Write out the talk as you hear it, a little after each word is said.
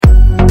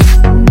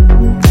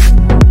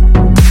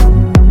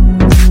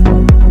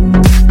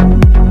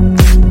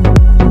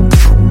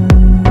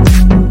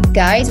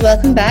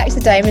welcome back to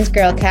Diamonds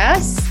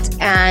Girlcast,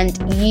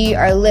 and you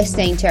are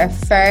listening to our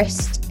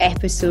first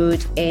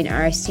episode in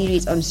our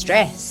series on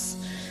stress.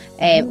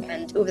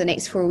 And over the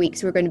next 4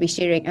 weeks, we're going to be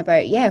sharing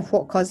about,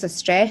 what causes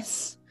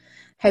stress,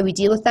 how we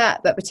deal with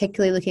that, but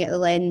particularly looking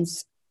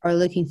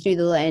through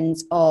the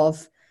lens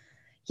of,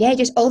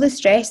 just all the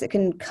stress that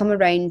can come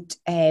around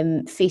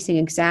facing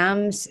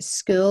exams,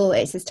 school.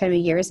 It's this time of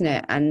year, isn't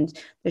it? And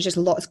there's just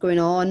lots going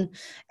on.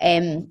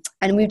 And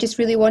we've just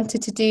really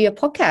wanted to do a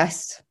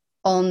podcast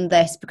on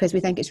this because we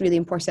think it's really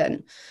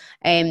important.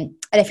 And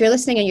if you're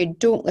listening and you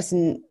don't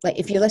listen, like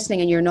if you're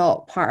listening and you're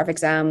not part of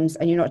exams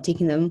and you're not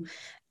taking them,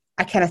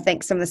 I kind of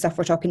think some of the stuff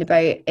we're talking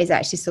about is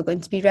actually still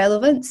going to be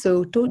relevant.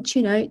 So don't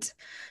tune out,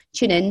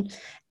 tune in.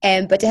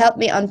 But to help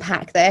me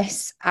unpack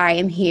this, I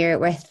am here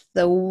with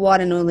the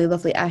one and only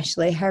lovely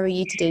Ashley. How are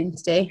you doing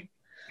today?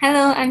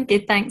 Hello, I'm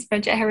good, thanks,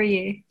 Bridget. How are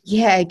you?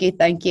 Yeah, good,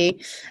 thank you.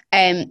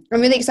 I'm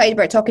really excited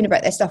about talking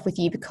about this stuff with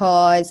you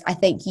because I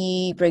think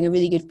you bring a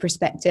really good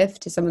perspective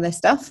to some of this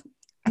stuff.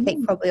 I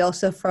think probably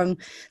also from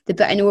the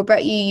bit I know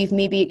about you, you've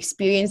maybe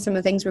experienced some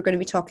of the things we're going to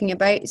be talking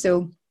about.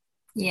 So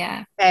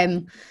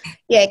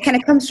it kind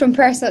of comes from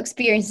personal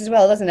experience as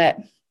well, doesn't it?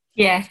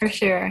 Yeah, for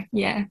sure.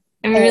 Yeah.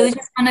 And we really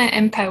just want to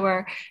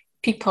empower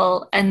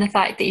people in the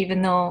fact that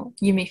even though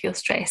you may feel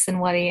stress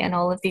and worry and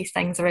all of these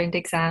things around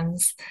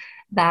exams,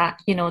 that,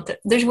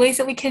 there's ways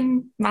that we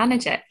can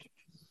manage it.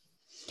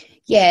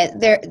 Yeah,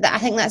 I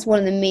think that's one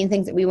of the main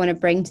things that we want to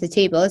bring to the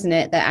table, isn't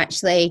it? That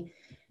actually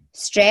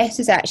stress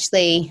is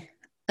actually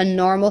a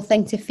normal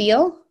thing to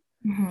feel.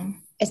 Mm-hmm.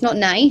 It's not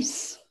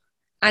nice.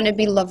 And it'd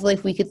be lovely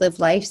if we could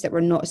live lives that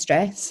were not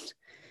stressed.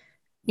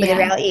 But the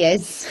reality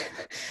is,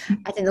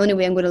 I think the only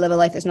way I'm going to live a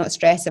life that's not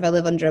stressed if I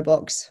live under a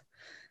box.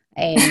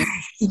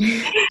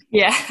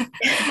 Yeah,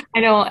 I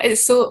know.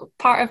 It's so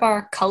part of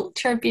our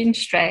culture being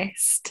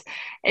stressed.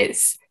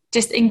 It's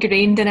just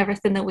ingrained in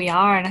everything that we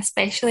are, and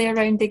especially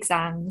around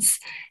exams.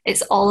 It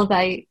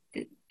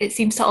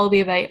seems to all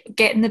be about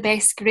getting the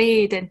best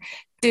grade and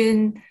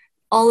doing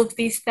all of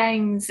these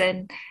things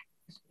and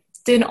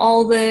doing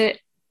all the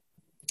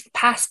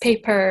past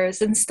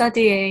papers and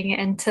studying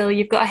until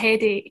you've got a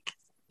headache.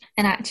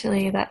 And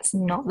actually, that's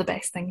not the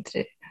best thing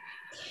to do.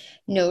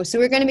 No, so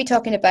we're going to be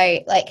talking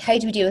about how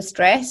do we deal with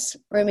stress.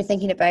 We're going to be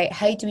thinking about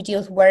how do we deal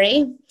with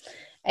worry.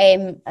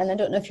 And I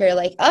don't know if you're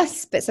like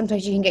us, but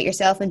sometimes you can get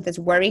yourself into this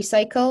worry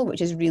cycle,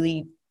 which is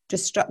really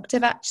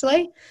destructive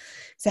actually.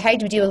 So how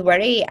do we deal with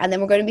worry? And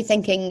then we're going to be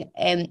thinking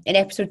in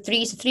episode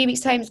 3, so 3 weeks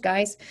time,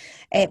 guys,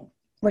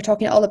 we're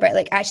talking all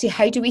about actually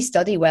how do we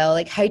study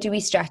well? How do we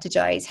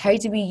strategize? How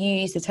do we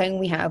use the time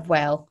we have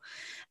well?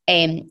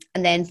 And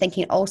then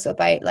thinking also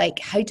about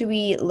how do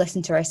we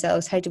listen to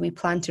ourselves? How do we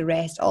plan to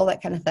rest? All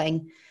that kind of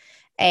thing.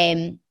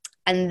 And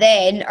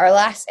then our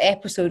last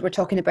episode, we're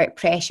talking about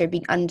pressure,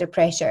 being under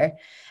pressure.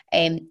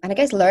 And I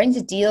guess learn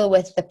to deal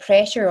with the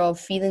pressure of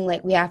feeling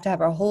like we have to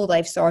have our whole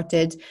life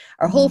sorted,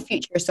 our whole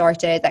future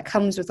sorted. That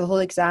comes with the whole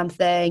exam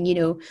thing.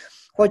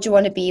 What do you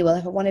want to be? Well,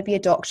 if I want to be a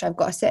doctor, I've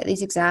got to sit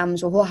these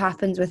exams. Well, what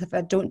happens if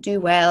I don't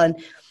do well?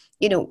 And,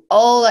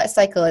 all that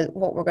cycle is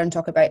what we're going to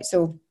talk about.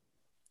 So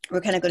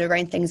we're kind of going to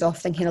round things off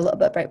thinking a little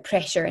bit about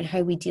pressure and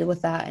how we deal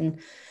with that. And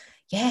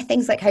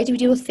things like how do we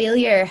deal with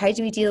failure? How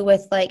do we deal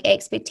with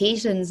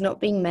expectations not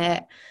being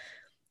met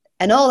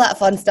and all that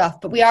fun stuff?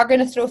 But we are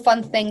going to throw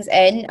fun things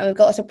in, and we've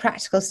got lots of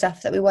practical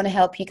stuff that we want to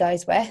help you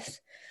guys with.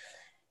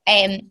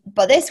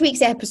 But this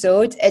week's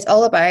episode is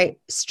all about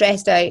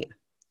stressed out.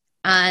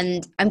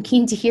 And I'm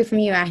keen to hear from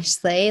you,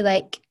 Ashley.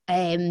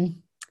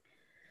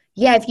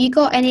 Have you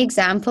got any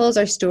examples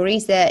or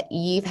stories that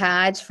you've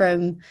had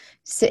from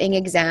sitting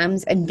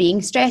exams and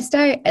being stressed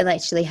out, and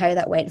actually how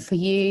that went for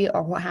you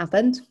or what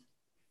happened?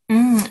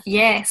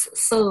 Yes.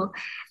 So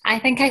I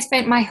think I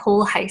spent my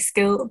whole high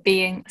school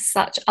being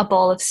such a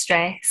ball of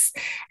stress.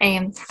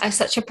 I was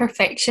such a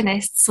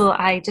perfectionist, so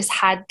I just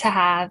had to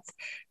have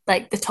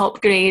the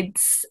top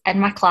grades in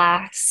my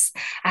class.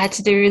 I had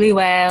to do really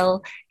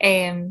well,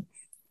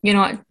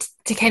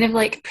 to kind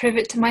of prove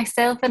it to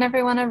myself and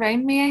everyone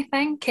around me, I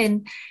think.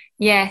 And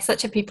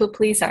such a people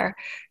pleaser.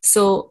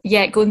 So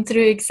going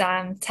through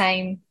exam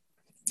time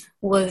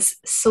was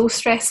so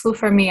stressful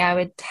for me. I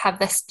would have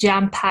this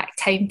jam-packed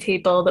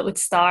timetable that would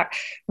start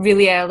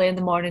really early in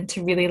the morning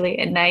to really late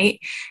at night,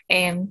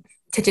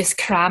 to just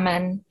cram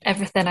in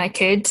everything I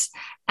could.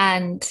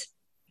 And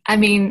I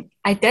mean,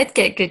 I did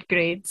get good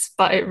grades,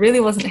 but it really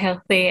wasn't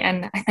healthy.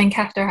 And I think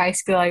after high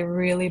school, I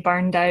really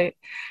burned out,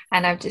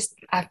 and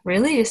I've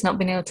really just not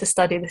been able to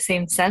study the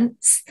same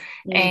since.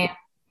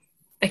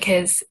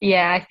 Because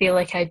I feel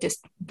like I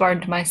just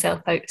burned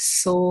myself out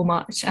so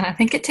much, and I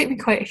think it took me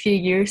quite a few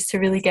years to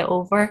really get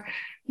over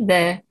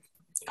the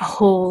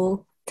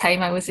whole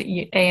time I was at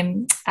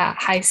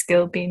high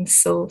school being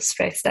so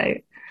stressed out.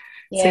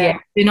 So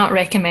do not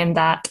recommend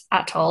that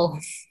at all.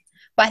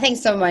 But I think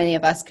so many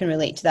of us can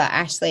relate to that,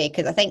 Ashley,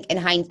 because I think in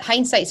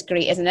hindsight's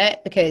great, isn't it?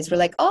 Because we're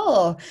like,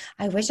 oh,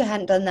 I wish I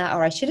hadn't done that,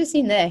 or I should have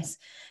seen this.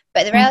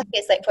 But the reality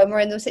is when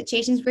we're in those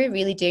situations, we're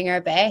really doing our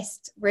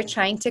best. We're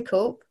trying to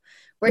cope.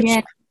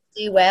 We're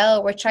do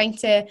well. We're trying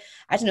to,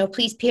 I don't know,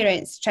 please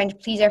parents, trying to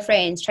please our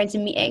friends, trying to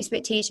meet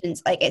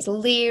expectations. Like it's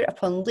layer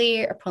upon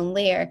layer upon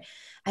layer.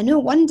 And no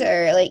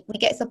wonder, like, we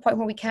get to the point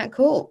where we can't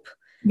cope.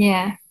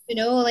 Yeah. You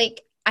know,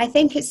 like, I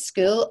think at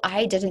school,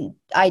 I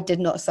did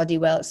not study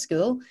well at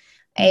school.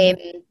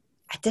 Mhm.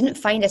 I didn't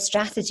find a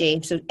strategy.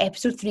 So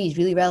episode 3 is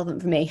really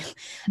relevant for me.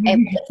 I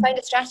didn't find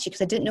a strategy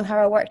because I didn't know how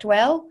I worked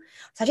well.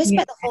 So I just Yeah.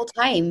 spent the whole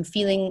time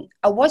feeling,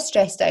 I was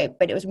stressed out,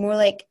 but it was more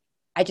like,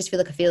 I just feel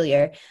like a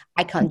failure.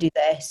 I can't do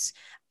this.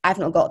 I've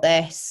not got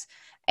this.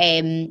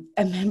 I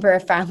remember a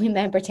family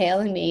member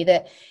telling me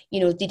that, you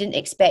know, they didn't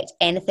expect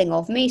anything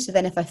of me. So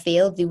then if I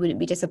failed, they wouldn't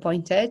be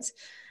disappointed.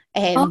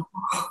 Oh, Um,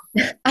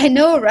 I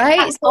know, right?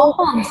 that's So,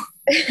 awful.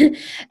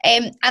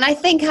 and I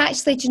think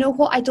actually, do you know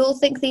what? I don't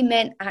think they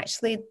meant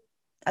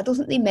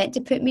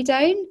to put me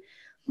down.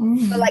 But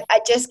Mm. like,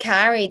 I just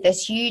carried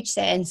this huge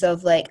sense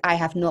of like, I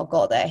have not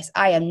got this.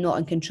 I am not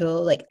in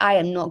control. Like, I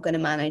am not going to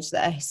manage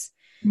this.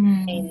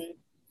 Mm. Um,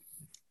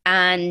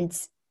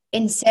 and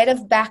instead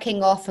of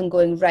backing off and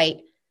going,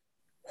 right,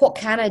 what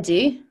can I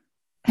do?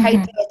 How do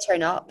Mhm. I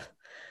turn up?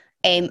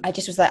 I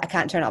just was like, I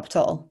can't turn up at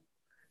all. Mm.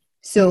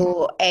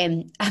 So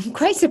I'm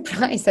quite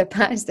surprised I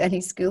passed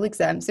any school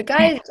exams. So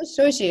guys, it just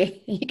shows you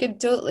you can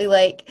totally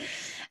like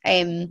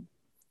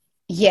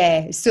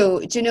yeah. So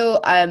do you know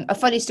a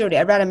funny story?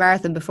 I ran a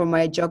marathon before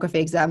my geography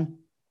exam,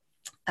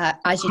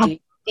 as you do,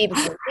 day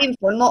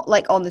before, not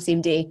like on the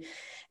same day.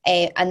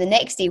 And the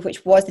next day,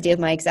 which was the day of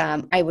my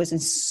exam, I was in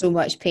so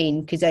much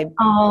pain because I wasn't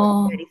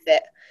Oh. very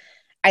fit.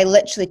 I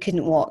literally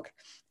couldn't walk.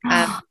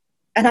 Um,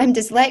 and I'm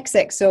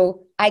dyslexic,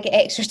 so I get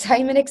extra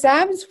time in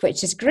exams,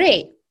 which is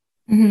great.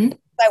 Mhm.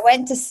 I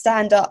went to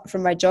stand up for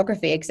my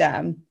geography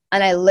exam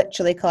and I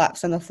literally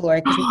collapsed on the floor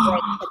because my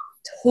leg had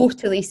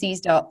totally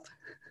seized up.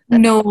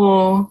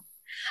 No.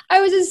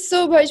 I was in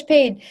so much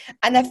pain.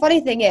 And the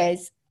funny thing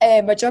is,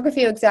 my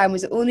geography exam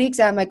was the only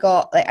exam I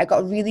got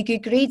really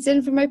good grades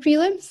in for my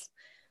prelims.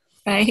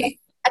 Right.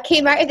 I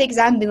came out of the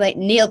exam being like,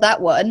 nailed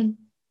that one.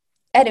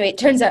 Anyway, it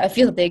turns out I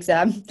failed the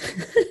exam.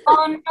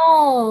 Oh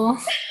no.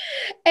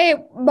 It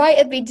might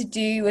have been to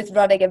do with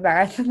running a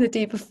marathon the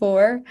day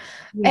before.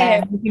 Um,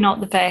 Yeah, maybe not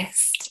the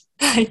best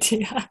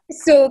idea.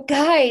 so,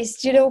 guys,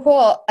 do you know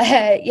what?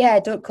 Yeah,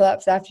 don't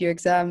collapse after your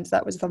exams.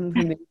 That was fun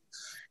for me.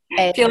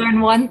 If you learn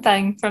one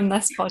thing from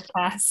this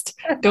podcast,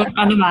 don't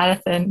run a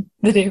marathon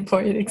the day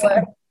before your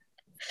exam.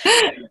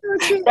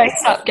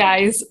 Rest up,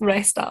 guys.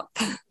 Rest up.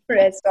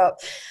 Stop.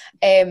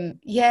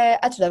 Yeah,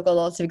 I don't know. I've got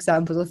lots of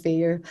examples of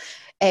failure.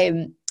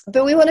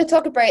 But we want to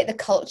talk about the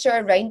culture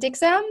around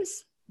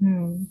exams.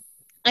 Hmm.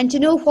 And do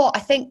you know what?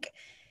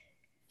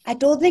 I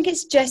don't think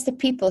it's just the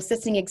people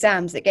sitting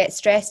exams that get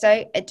stressed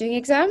out at doing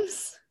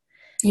exams.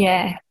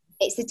 Yeah.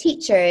 It's the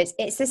teachers,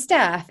 it's the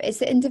staff, it's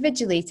the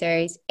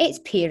invigilators, it's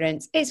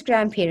parents, it's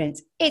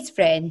grandparents, it's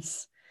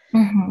friends.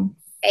 Hmm.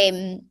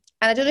 And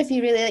I don't know if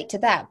you really relate to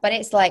that, but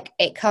it's like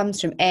it comes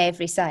from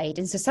every side.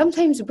 And so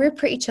sometimes we're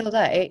pretty chilled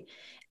out,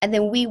 and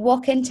then we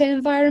walk into an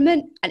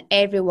environment and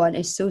everyone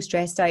is so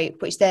stressed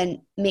out, which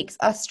then makes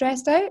us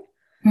stressed out.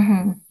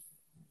 Hmm.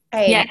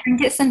 Yeah, Um, I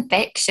think it's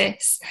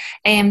infectious.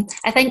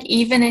 I think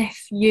even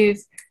if you've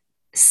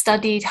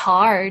studied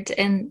hard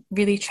and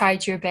really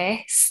tried your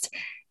best,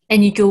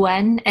 and you go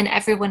in and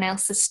everyone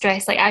else is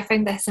stressed, like I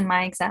found this in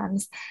my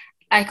exams.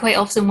 I quite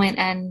often went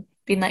in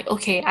being like,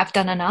 okay, I've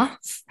done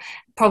enough,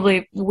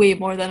 probably way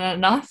more than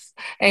enough,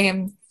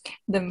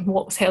 than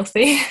what was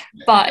healthy.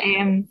 But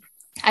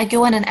I'd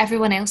go in and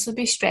everyone else would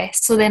be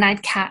stressed. So then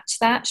I'd catch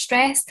that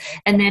stress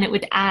and then it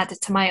would add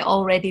to my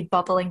already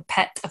bubbling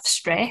pit of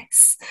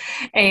stress.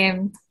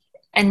 Um,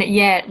 and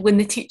yeah, when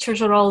the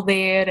teachers are all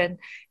there and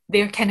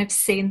they're kind of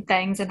saying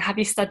things and have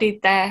you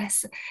studied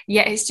this?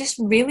 Yeah, it's just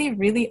really,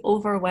 really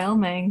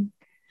overwhelming.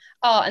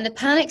 oh, and the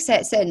panic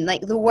sets in.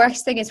 Like the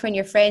worst thing is when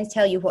your friends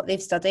tell you what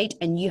they've studied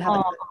and you haven't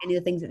Oh, done any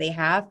of the things that they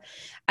have.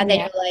 And then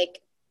yeah. you're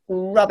like,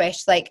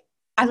 rubbish. Like,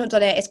 I've not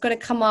done it. It's going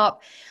to come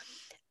up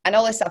and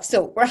all this stuff.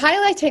 So we're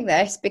highlighting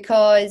this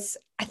because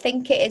I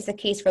think it is the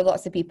case for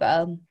lots of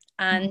people.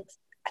 And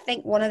I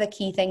think one of the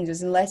key things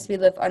is unless we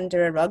live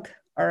under a rug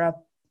or a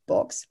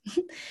box,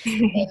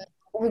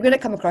 we're going to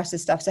come across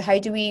this stuff. So how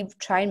do we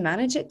try and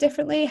manage it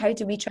differently? How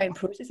do we try and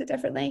process it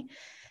differently?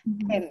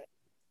 Mhm. Um,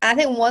 I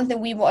think one thing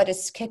we wanted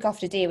to kick off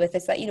today with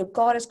is that, you know,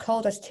 God has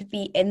called us to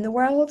be in the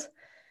world,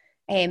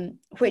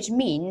 which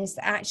means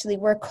that actually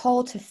we're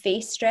called to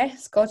face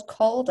stress. God's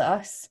called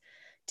us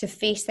to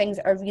face things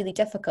that are really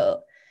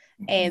difficult.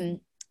 The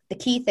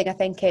key thing I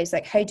think is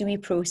like, how do we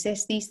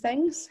process these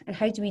things and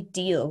how do we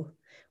deal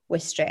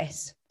with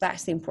stress?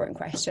 That's the important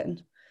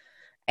question.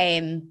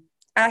 And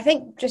I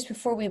think just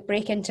before we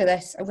break into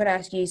this, I'm going to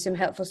ask you some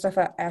helpful stuff,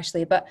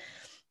 Ashley, but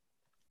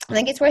I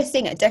think it's worth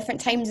saying at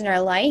different times in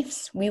our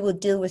lives, we will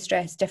deal with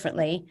stress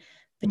differently.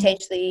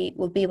 Potentially,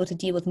 we'll be able to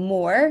deal with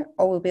more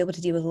or we'll be able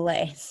to deal with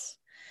less.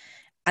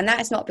 And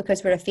that is not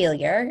because we're a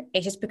failure.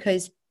 It's just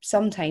because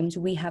sometimes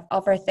we have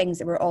other things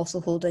that we're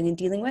also holding and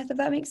dealing with, if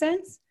that makes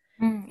sense.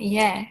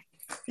 Yeah.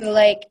 So,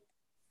 like,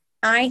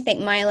 I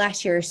think my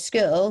last year of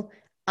school,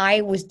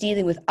 I was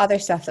dealing with other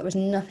stuff that was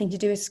nothing to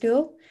do with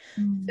school.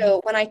 Mm.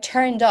 So when I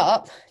turned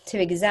up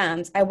to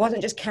exams, I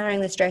wasn't just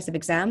carrying the stress of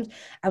exams,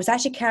 I was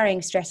actually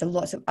carrying stress of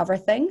lots of other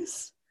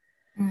things.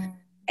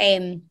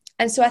 Mm.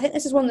 And so I think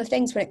this is one of the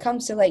things when it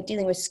comes to like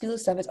dealing with school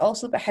stuff, it's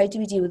also about how do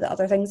we deal with the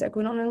other things that are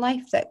going on in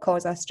life that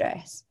cause us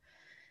stress.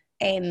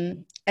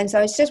 And so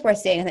it's just worth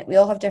saying, I think we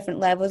all have different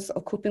levels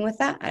of coping with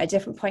that. At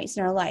different points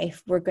in our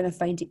life, we're going to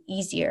find it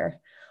easier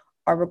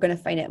or we're going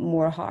to find it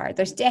more hard.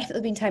 There's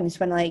definitely been times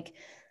when like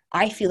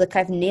I feel like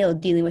I've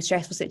nailed dealing with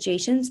stressful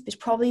situations, but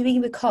it's probably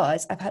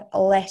because I've had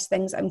less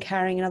things I'm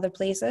carrying in other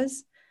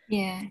places.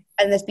 Yeah.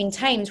 And there's been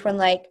times when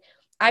like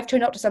I've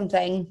turned up to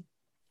something,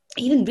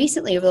 even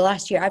recently over the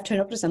last year, I've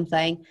turned up to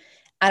something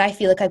and I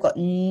feel like I've got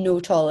no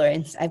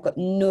tolerance. I've got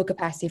no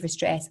capacity for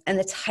stress. And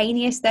the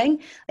tiniest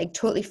thing like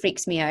totally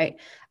freaks me out.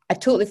 I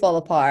totally fall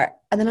apart.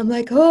 And then I'm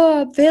like,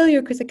 oh, I'm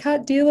failure because I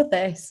can't deal with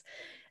this.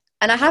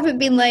 And I haven't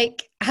been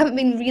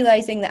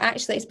realizing that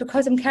actually it's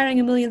because I'm carrying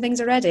a million things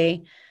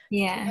already.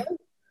 Yeah. Um,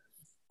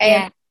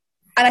 Yeah.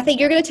 and I think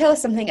you're going to tell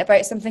us something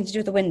about something to do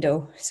with the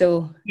window.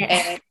 So,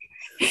 Yeah.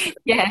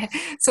 Yeah.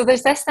 So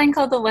there's this thing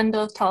called the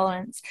window of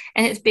tolerance,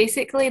 and it's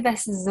basically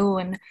this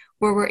zone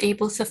where we're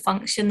able to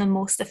function the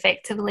most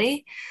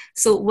effectively.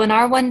 So when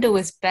our window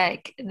is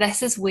big,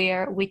 this is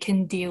where we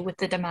can deal with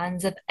the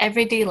demands of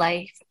everyday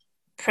life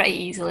pretty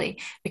easily.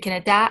 We can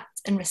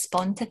adapt and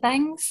respond to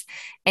things,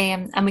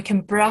 and we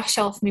can brush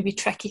off maybe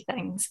tricky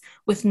things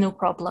with no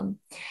problem.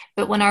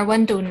 But when our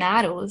window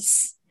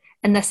narrows,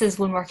 and this is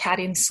when we're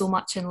carrying so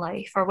much in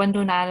life, our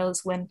window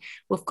narrows when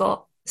we've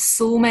got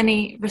so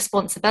many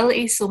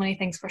responsibilities, so many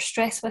things we're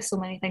stressed with, so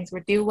many things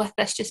we're dealing with.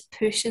 This just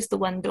pushes the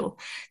window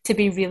to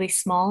be really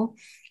small.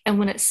 And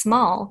when it's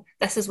small,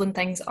 this is when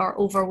things are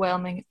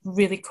overwhelming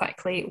really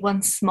quickly.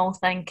 One small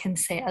thing can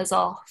set us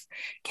off,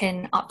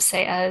 can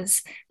upset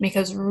us, make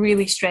us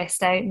really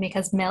stressed out, make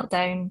us melt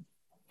down.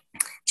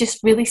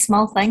 Just really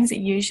small things that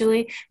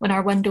usually, when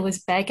our window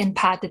is big and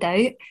padded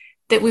out,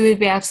 that we would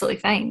be absolutely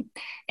fine.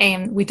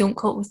 We don't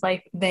cope with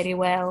life very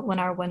well when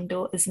our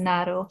window is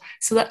narrow.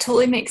 So that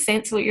totally makes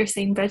sense what you're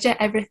saying, Bridget.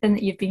 Everything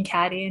that you've been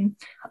carrying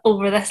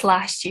over this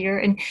last year,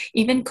 and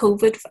even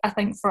COVID, I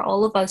think for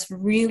all of us,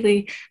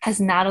 really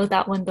has narrowed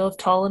that window of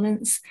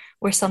tolerance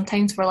where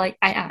sometimes we're like,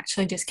 I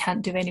actually just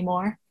can't do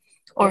anymore.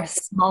 Or yeah.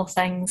 small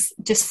things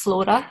just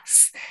float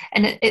us.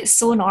 And it's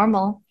so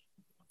normal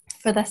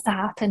for this to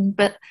happen.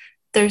 But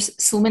there's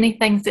so many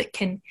things that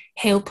can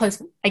help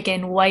us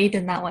again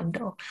widen that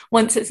window.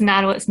 Once it's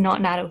narrow, it's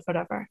not narrow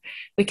forever.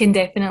 We can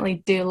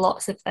definitely do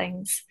lots of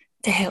things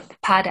to help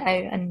pad it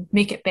out and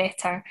make it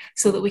better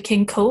so that we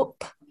can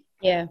cope.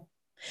 Yeah.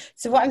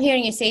 So what I'm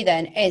hearing you say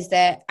then is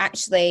that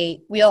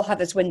actually we all have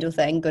this window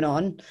thing going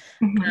on,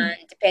 and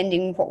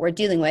depending what we're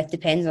dealing with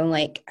depends on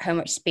like how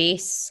much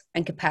space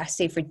and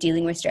capacity for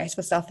dealing with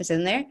stressful stuff is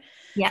in there.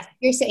 Yeah. If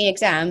you're sitting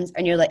exams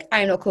and you're like,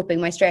 I'm not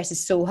coping, my stress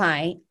is so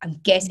high, I'm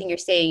guessing you're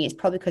saying it's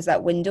probably because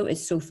that window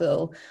is so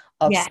full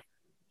of Yeah.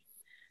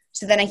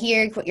 So then I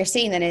hear what you're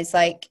saying then is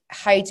like,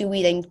 how do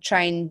we then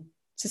try and,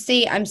 so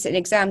say I'm sitting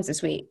exams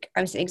this week,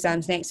 I'm sitting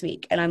exams next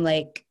week, and I'm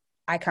like,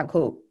 I can't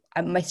cope.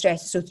 My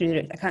stress is so through the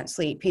roof, I can't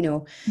sleep, you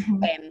know.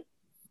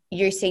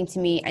 You're saying to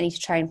me, I need to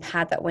try and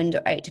pad that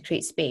window out to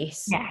create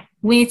space. Yeah.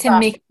 We need to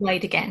make it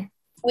wide again.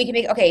 We can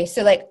make, okay,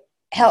 so like,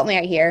 help me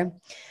out here.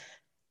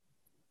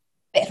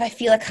 If I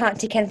feel I can't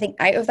take anything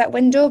out of that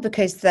window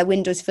because the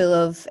window's full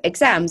of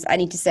exams I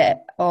need to sit,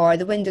 or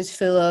the window's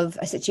full of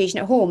a situation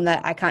at home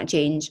that I can't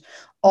change,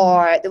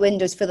 or the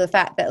window's full of the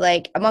fact that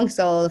like amongst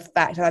all the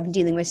fact that I've been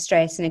dealing with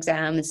stress and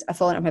exams, I've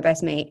fallen out with my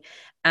best mate,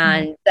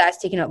 and that's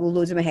taken up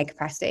loads of my head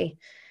capacity.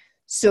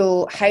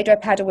 So how do I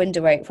pad a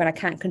window out when I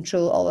can't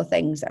control all the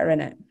things that are in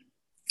it?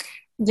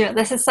 Yeah,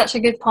 this is such a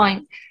good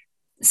point.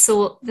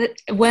 So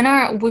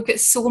when we've got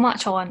so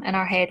much on in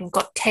our head, we've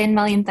got 10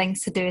 million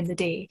things to do in the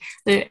day,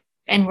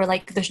 and we're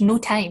like, there's no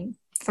time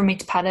for me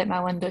to pad out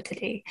my window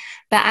today.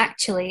 But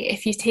actually,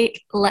 if you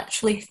take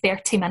literally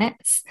 30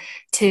 minutes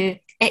to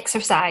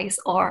exercise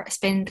or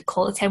spend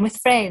quality time with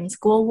friends,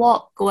 go a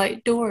walk, go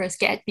outdoors,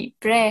 get a deep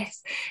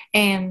breath,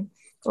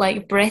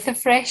 like breath of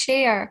fresh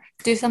air,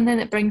 do something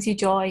that brings you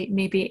joy.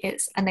 Maybe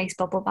it's a nice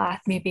bubble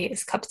bath, maybe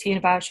it's a cup of tea and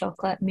a bar of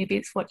chocolate, maybe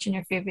it's watching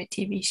your favorite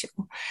TV show,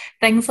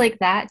 things like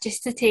that.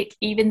 Just to take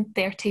even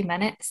 30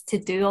 minutes to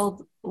do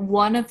all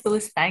one of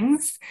those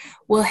things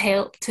will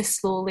help to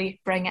slowly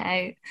bring it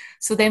out,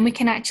 so then we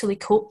can actually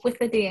cope with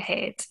the day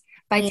ahead.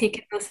 By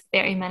taking those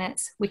 30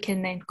 minutes, we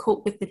can then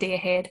cope with the day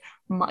ahead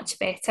much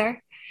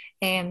better,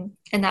 and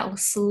that will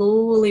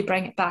slowly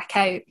bring it back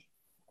out,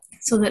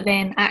 so that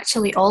then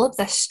actually all of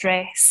this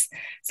stress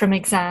from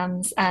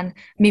exams and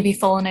maybe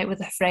falling out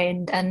with a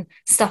friend and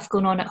stuff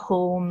going on at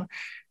home,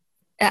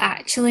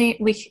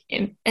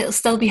 it'll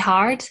still be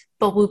hard,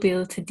 but we'll be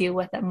able to deal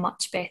with it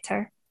much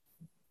better.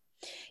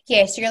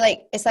 Yeah, so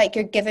it's like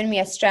you're giving me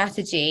a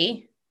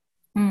strategy,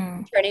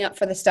 turning up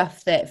for the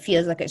stuff that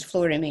feels like it's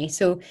flooring me.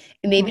 So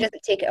it maybe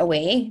doesn't take it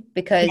away,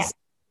 because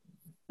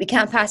we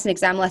can't pass an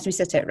exam unless we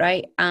sit it,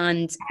 right?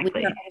 And we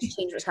can't always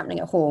change what's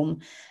happening at home.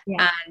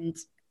 Yeah. And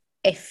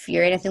if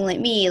you're anything like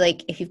me,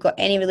 like if you've got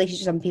any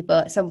relationship with some people,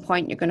 at some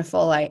point you're going to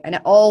fall out, and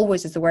it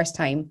always is the worst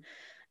time.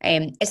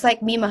 It's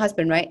like me and my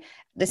husband, right?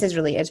 This is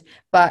related,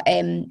 but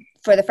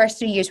for the first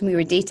 3 years when we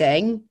were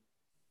dating,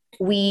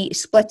 we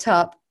split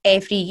up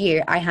every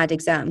year. I had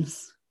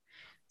exams.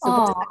 So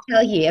what does Oh, that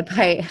tell you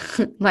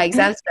about my it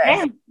exam makes stress?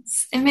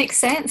 sense. It makes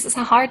sense. It's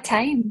a hard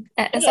time.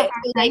 It is a Yeah,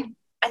 hard so like time.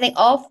 I think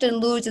often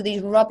loads of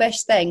these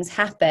rubbish things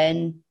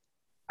happen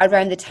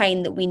around the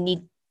time that we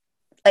need,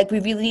 like we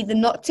really need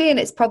them not to, and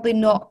it's probably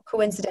not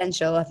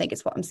coincidental, I think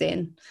is what I'm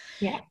saying.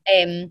 Yeah.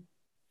 Um,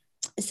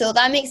 so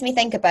that makes me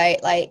think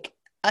about like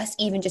us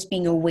even just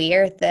being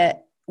aware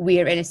that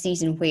we're in a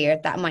season where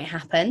that might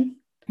happen.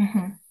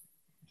 Mm-hmm.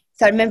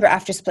 So I remember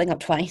after splitting up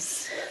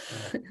twice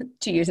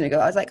 2 years ago,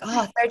 I was like,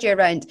 oh, third year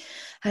round.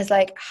 I was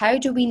like, how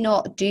do we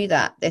not do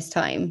that this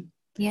time?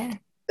 Yeah.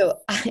 So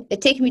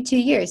it took me 2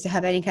 years to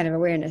have any kind of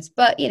awareness,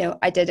 but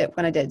I did it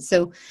when I did.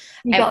 So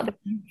You um, got the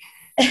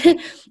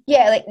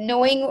yeah, like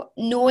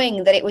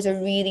knowing that it was a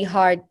really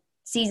hard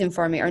season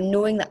for me, or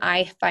knowing that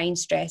I find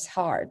stress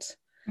hard,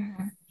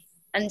 mm-hmm.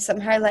 and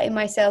somehow letting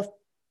myself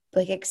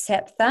like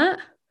accept that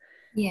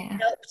Yeah.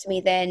 helped me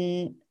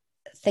then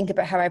think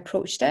about how I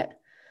approached it.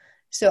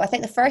 So I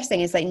think the first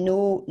thing is like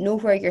know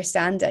where you're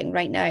standing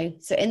right now.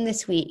 So in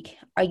this week,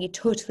 are you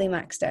totally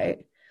maxed out?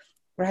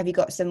 Or have you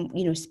got some,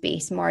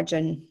 space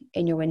margin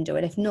in your window?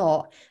 And if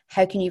not,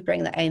 how can you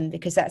bring that in?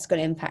 Because that's going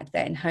to impact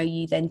then how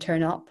you then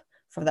turn up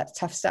for that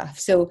tough stuff.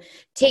 So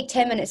take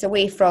 10 minutes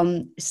away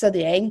from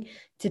studying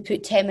to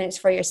put 10 minutes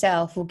for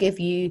yourself will give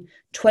you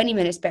 20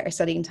 minutes better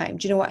studying time.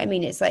 Do you know what I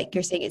mean? It's like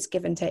you're saying it's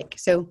give and take.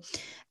 So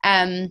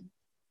and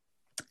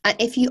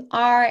if you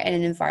are in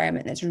an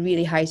environment that's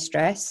really high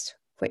stress,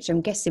 which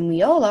I'm guessing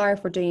we all are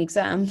if we're doing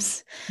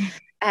exams,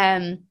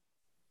 am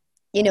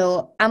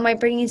I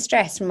bringing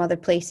stress from other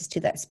places to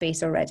that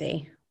space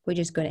already, which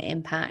is going to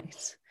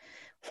impact?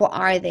 What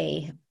are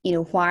they?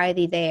 Why are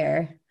they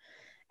there?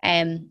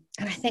 And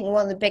I think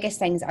one of the biggest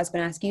things I was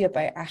going to ask you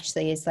about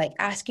actually is like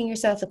asking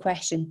yourself the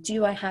question,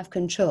 do I have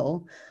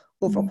control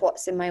over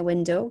what's in my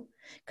window?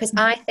 Because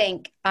I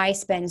think I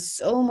spend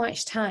so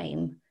much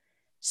time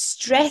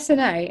stressing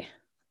out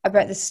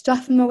about the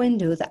stuff in my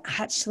window that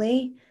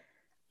actually,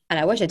 and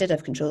I wish I did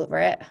have control over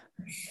it,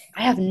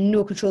 I have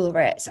no control over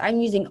it. So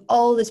I'm using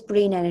all this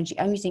brain energy,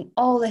 I'm using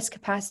all this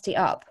capacity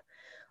up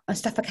on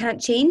stuff I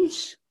can't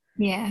change.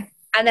 Yeah.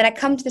 And then I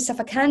come to the stuff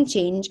I can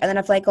change, and then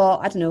I've like,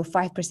 I don't know,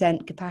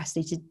 5%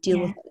 capacity to deal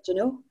with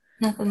it,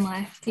 Nothing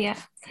left. Yeah.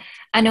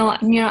 I know,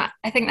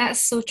 I think that's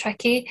so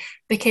tricky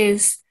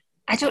because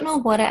I don't know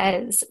what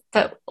it is,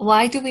 but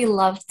why do we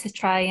love to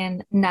try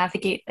and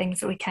navigate things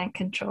that we can't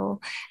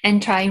control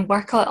and try and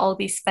work out all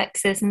these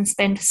fixes and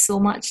spend so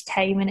much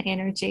time and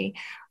energy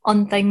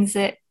on things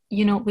that,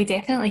 we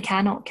definitely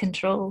cannot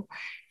control?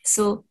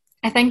 So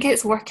I think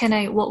it's working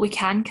out what we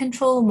can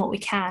control and what we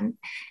can't.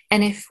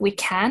 And if we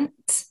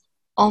can't,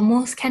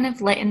 almost kind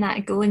of letting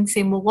that go and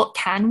saying, well, what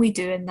can we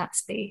do in that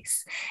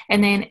space?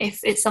 And then if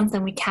it's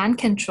something we can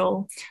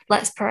control,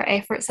 let's put our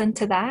efforts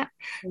into that.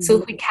 Mm-hmm. So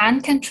if we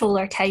can control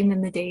our time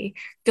in the day,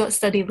 got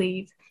study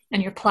leave,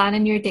 and you're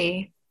planning your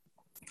day,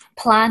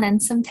 plan in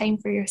some time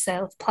for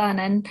yourself,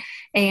 plan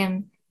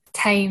in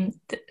time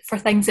for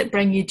things that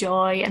bring you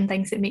joy and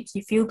things that make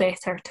you feel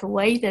better, to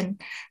widen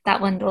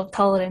that window of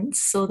tolerance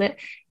so that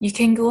you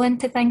can go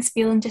into things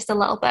feeling just a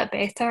little bit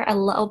better, a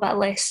little bit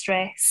less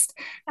stressed,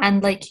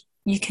 and like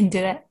you can do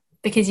it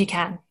because you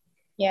can.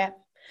 Yeah.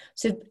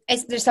 So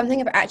there's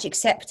something about actually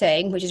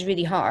accepting, which is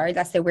really hard.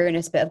 That's the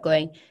awareness bit of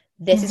going,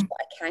 this is what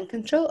I can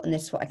control and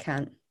this is what I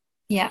can't.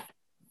 Yeah.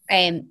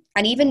 And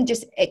even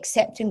just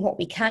accepting what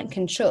we can't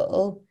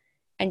control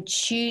and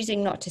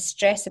choosing not to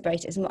stress about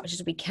it as much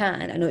as we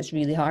can, I know it's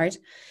really hard,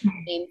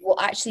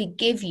 will actually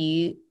give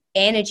you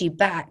energy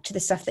back to the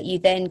stuff that you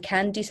then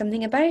can do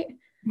something about.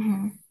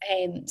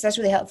 So that's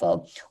really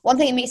helpful. One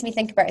thing it makes me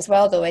think about as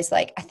well, though, is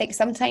like, I think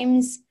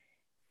sometimes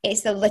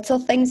it's the little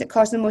things that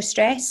cause the most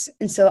stress.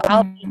 And so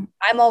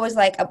I'm always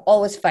like, I'm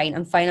always fine.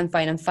 I'm fine.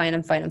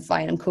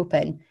 I'm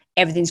coping.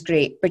 Everything's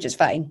great. Bridget's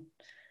fine.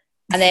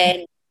 And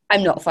then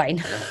I'm not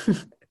fine.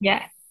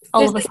 Yeah.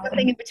 All of a sudden.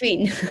 Nothing in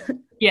between.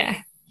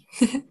 Yeah.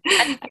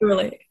 I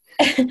relate.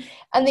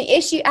 And the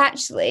issue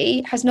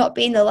actually has not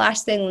been the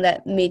last thing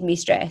that made me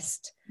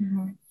stressed.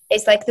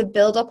 It's like the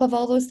build-up of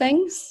all those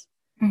things.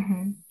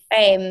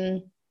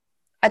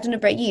 I don't know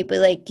about you, but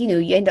like,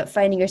 you end up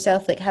finding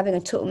yourself like having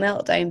a total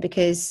meltdown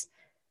because,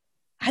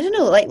 I don't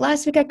know, like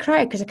last week I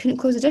cried because I couldn't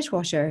close the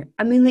dishwasher.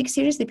 I mean, like,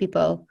 seriously,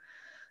 people.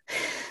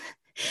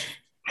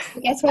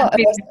 Guess what?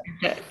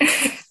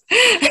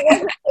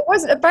 It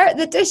wasn't about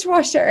the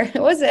dishwasher,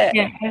 was it?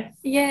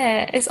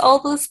 Yeah, it's all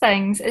those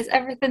things. It's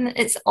everything.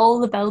 It's all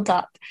the build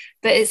up,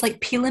 but it's like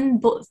peeling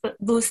both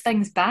those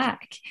things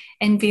back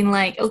and being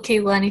like, okay,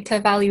 well, I need to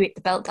evaluate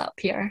the build up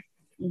here.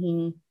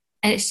 And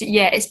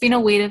it's been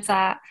aware of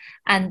that,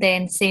 and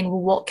then saying, well,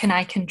 what can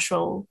I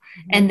control?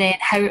 And then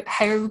how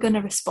are we going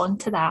to respond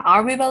to that?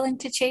 Are we willing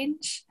to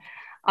change?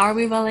 Are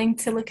we willing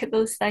to look at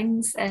those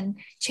things and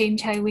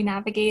change how we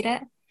navigate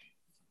it?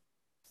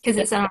 Because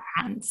it's in our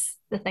hands.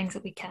 the things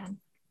that we can.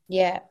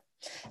 Yeah,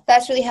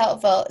 that's really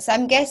helpful. So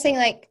I'm guessing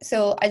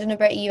so I don't know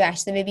about you,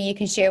 Ashley, maybe you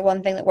can share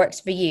one thing that works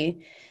for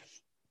you.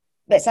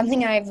 But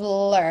something I've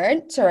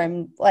learned,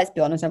 or let's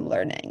be honest, I'm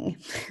learning,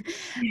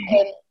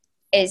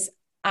 is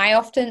I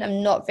often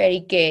am not very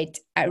good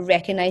at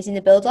recognizing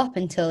the build up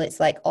until it's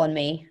like on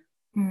me.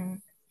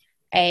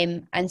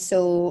 And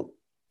so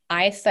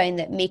I found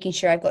that making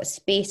sure I've got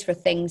space for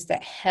things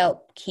that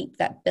help keep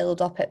that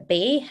build up at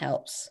bay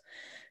helps.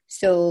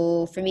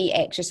 So for me,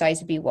 exercise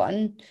would be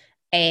one,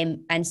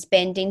 and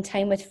spending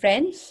time with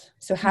friends.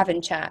 So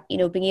having chat,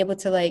 being able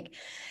to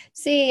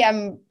say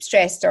I'm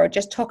stressed or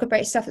just talk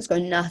about stuff that's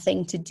got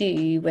nothing to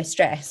do with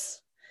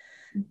stress.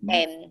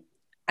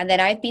 And then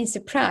I've been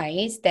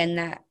surprised then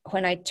that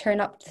when I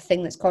turn up to the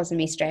thing that's causing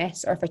me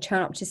stress, or if I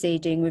turn up to say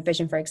doing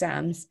revision for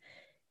exams,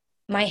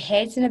 my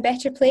head's in a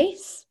better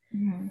place.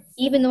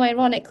 Even though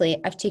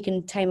ironically I've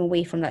taken time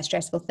away from that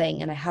stressful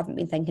thing and I haven't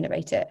been thinking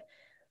about it.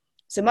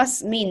 So it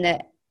must mean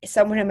that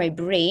somewhere in my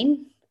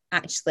brain,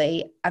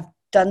 actually, I've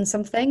done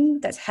something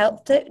that's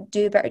helped it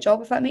do a better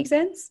job, if that makes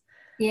sense.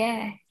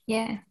 Yeah.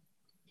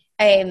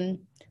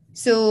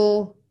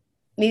 So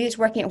maybe it's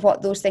working out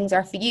what those things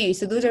are for you.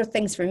 So those are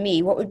things for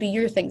me. What would be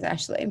your things,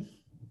 Ashley?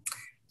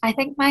 I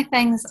think my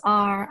things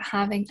are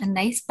having a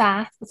nice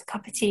bath with a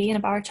cup of tea and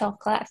a bar of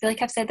chocolate. I feel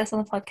like I've said this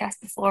on the podcast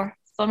before.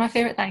 It's one of my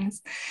favourite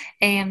things.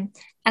 And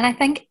I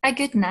think a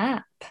good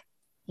nap.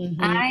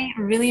 I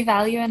really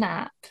value a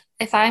nap.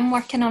 If I'm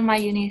working on my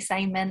uni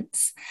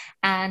assignments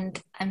and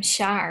I'm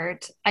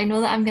shattered, I know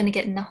that I'm going to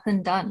get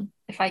nothing done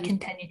if I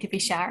continue to be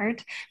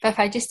shattered. But if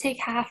I just take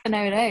half an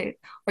hour out,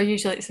 or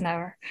usually it's an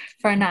hour,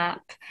 for a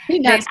nap. Who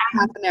naps for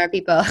half an hour,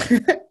 people?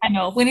 I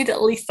know, we need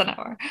at least an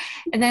hour.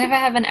 And then if I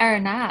have an hour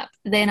nap,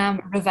 then I'm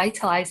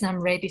revitalised and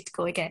I'm ready to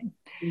go again.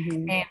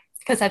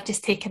 Because I've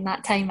just taken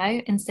that time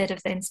out instead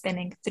of then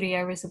spending 3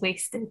 hours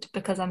wasted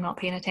because I'm not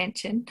paying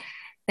attention.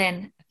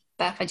 But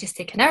if I just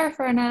take an hour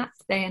for a nap,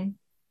 then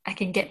I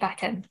can get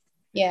back in.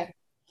 Yeah.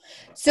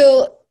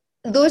 So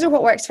those are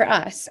what works for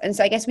us. And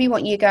so I guess we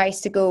want you guys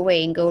to go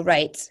away and go,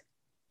 right,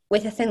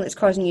 with a thing that's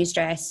causing you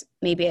stress,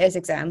 maybe it is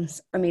exams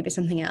or maybe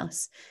something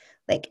else.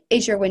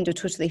 Is your window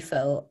totally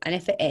full? And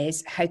if it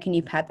is, how can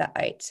you pad that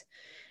out?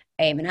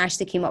 And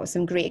Ashley came up with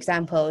some great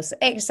examples: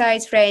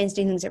 exercise, friends,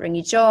 doing things that bring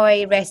you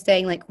joy,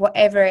 resting,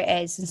 whatever it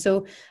is. And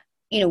so,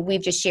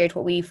 we've just shared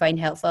what we find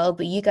helpful,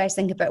 but you guys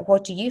think about,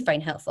 what do you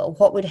find helpful?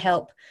 What would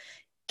help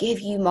give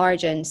you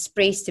margin,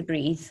 space to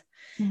breathe?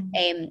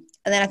 And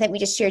then I think we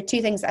just shared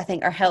two things that I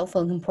think are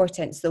helpful and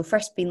important. So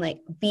first being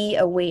be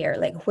aware,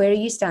 where are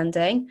you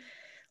standing?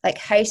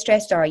 How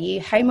stressed are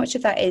you? How much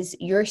of that is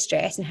your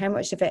stress and how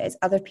much of it is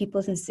other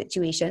people's and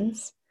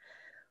situations?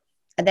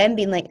 And then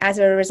being as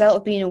a result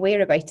of being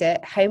aware about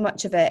it, how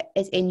much of it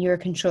is in your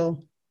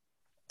control?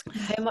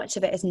 How much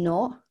of it is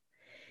not?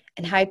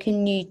 And how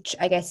can you,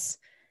 I guess,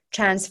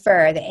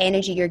 transfer the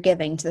energy you're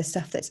giving to the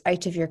stuff that's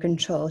out of your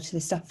control to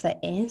the stuff that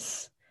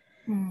is?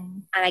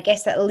 And I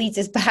guess that leads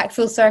us back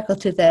full circle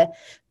to the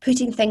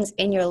putting things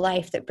in your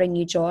life that bring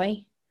you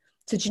joy.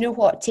 So do you know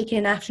what? Taking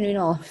an afternoon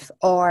off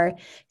or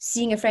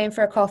seeing a friend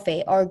for a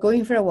coffee or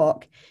going for a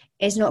walk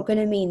is not going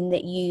to mean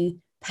that you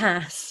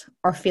pass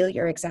or fail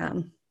your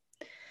exam.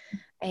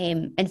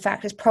 In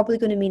fact, it's probably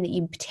going to mean that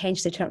you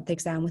potentially turn up the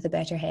exam with a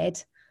better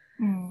head.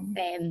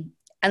 And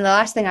the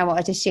last thing I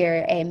wanted to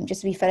share,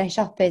 just to be finished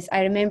up, is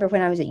I remember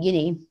when I was at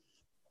uni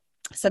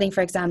studying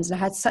for exams and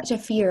I had such a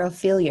fear of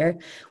failure,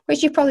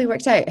 which you've probably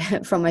worked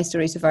out from my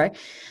story so far.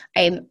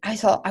 I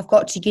thought, I've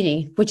got to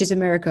uni, which is a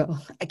miracle.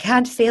 I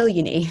can't fail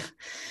uni.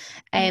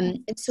 And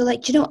so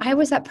I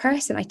was that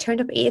person. I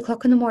turned up at 8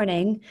 o'clock in the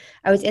morning.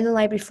 I was in the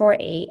library for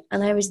 8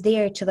 and I was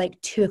there till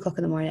 2 o'clock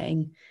in the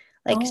morning.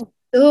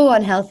 So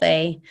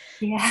unhealthy.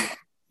 Yeah.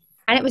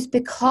 And it was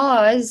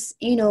because,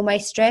 my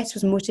stress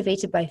was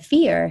motivated by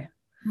fear.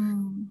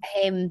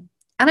 And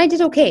I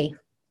did okay.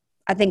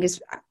 I think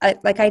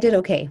I did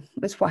okay.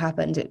 That's what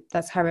happened.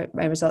 That's how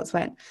my results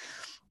went.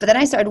 But then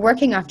I started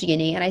working after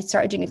uni and I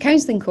started doing a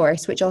counselling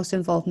course, which also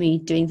involved me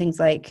doing things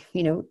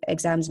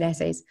exams and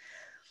essays.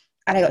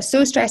 And I got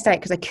so stressed out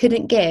because I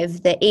couldn't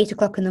give the 8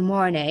 o'clock in the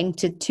morning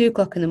to 2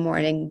 o'clock in the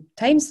morning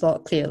time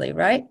slot clearly,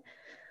 right?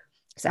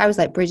 So I was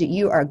like, Bridget,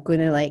 you are going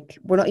to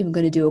we're not even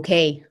going to do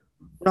okay.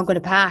 We're not going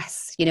to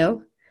pass, Do you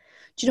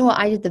know what?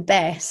 I did the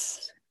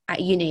best at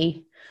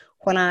uni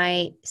when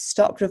I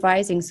stopped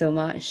revising so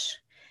much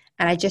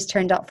and I just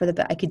turned up for the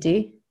bit I could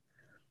do,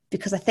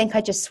 because I think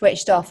I just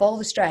switched off all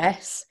the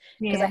stress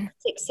because I had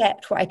to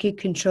accept what I could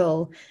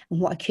control and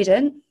what I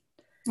couldn't.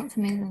 That's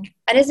amazing.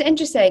 And it's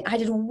interesting, I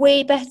did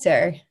way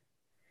better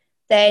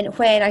than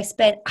when I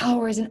spent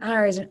hours and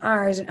hours and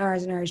hours and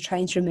hours and hours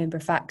trying to remember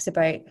facts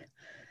about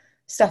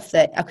stuff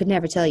that I could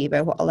never tell you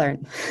about what I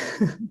learned.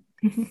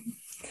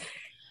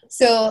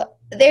 So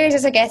there's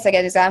just, I guess, an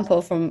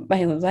example from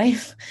my own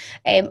life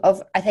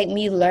of, I think,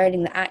 me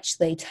learning that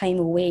actually time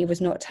away was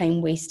not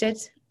time wasted.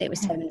 It was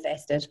time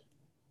invested.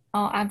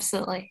 Oh,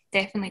 absolutely.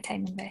 Definitely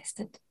time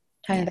invested.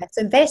 So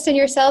invest in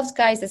yourselves,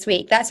 guys, this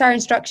week. That's our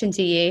instruction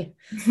to you.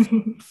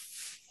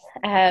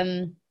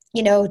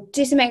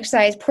 do some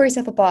exercise, pour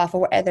yourself a bath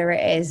or whatever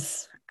it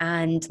is,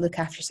 and look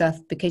after yourself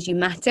because you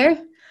matter,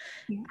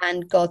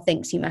 and God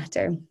thinks you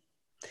matter.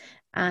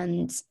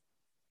 And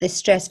the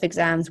stress of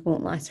exams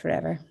won't last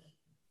forever.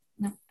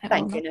 No,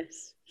 thank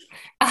goodness.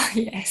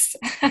 Yes.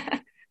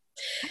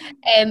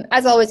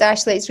 As always,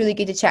 Ashley, it's really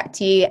good to chat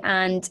to you,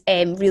 and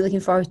really looking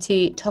forward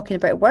to talking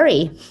about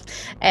worry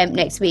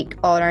next week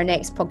on our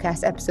next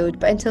podcast episode.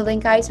 But until then,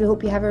 guys, we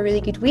hope you have a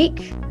really good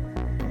week.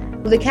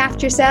 Look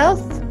after yourself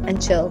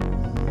and chill.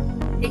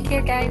 Take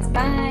care, guys.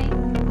 Bye.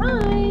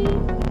 Bye.